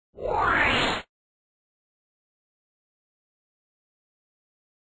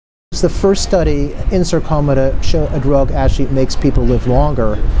the first study in sarcoma to show a drug actually makes people live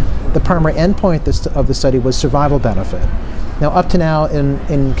longer. The primary endpoint of the study was survival benefit. Now, up to now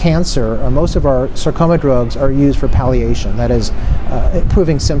in cancer, most of our sarcoma drugs are used for palliation, that is,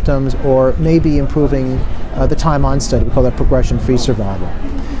 improving symptoms or maybe improving the time on study. We call that progression-free survival.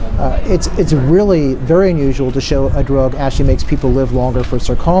 It's really very unusual to show a drug actually makes people live longer for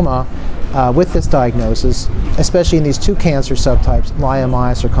sarcoma with this diagnosis, especially in these two cancer subtypes,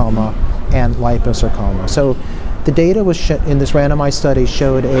 leiomyosarcoma and liposarcoma. So the data was in this randomized study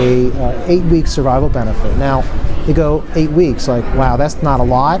showed a 8-week survival benefit. Now, you go 8 weeks, like, wow, that's not a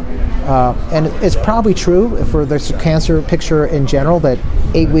lot. And it's probably true for the cancer picture in general that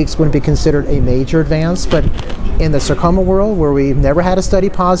 8 weeks wouldn't be considered a major advance, but in the sarcoma world, where we've never had a study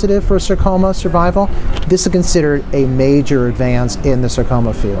positive for sarcoma survival, this is considered a major advance in the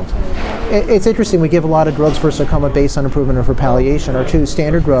sarcoma field. It's interesting, we give a lot of drugs for sarcoma based on improvement or for palliation. Our two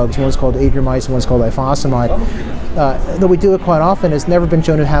standard drugs, one's called adriamycin, one's called ifosfamide, though we do it quite often, it's never been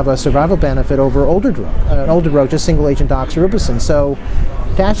shown to have a survival benefit over an older drug, just single agent doxorubicin. So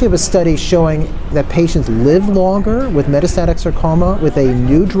to actually have a study showing that patients live longer with metastatic sarcoma with a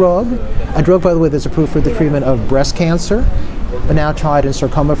new drug, a drug, by the way, that's approved for the treatment of breast cancer, but now tried in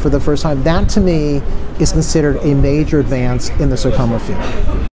sarcoma for the first time, that to me is considered a major advance in the sarcoma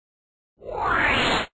field.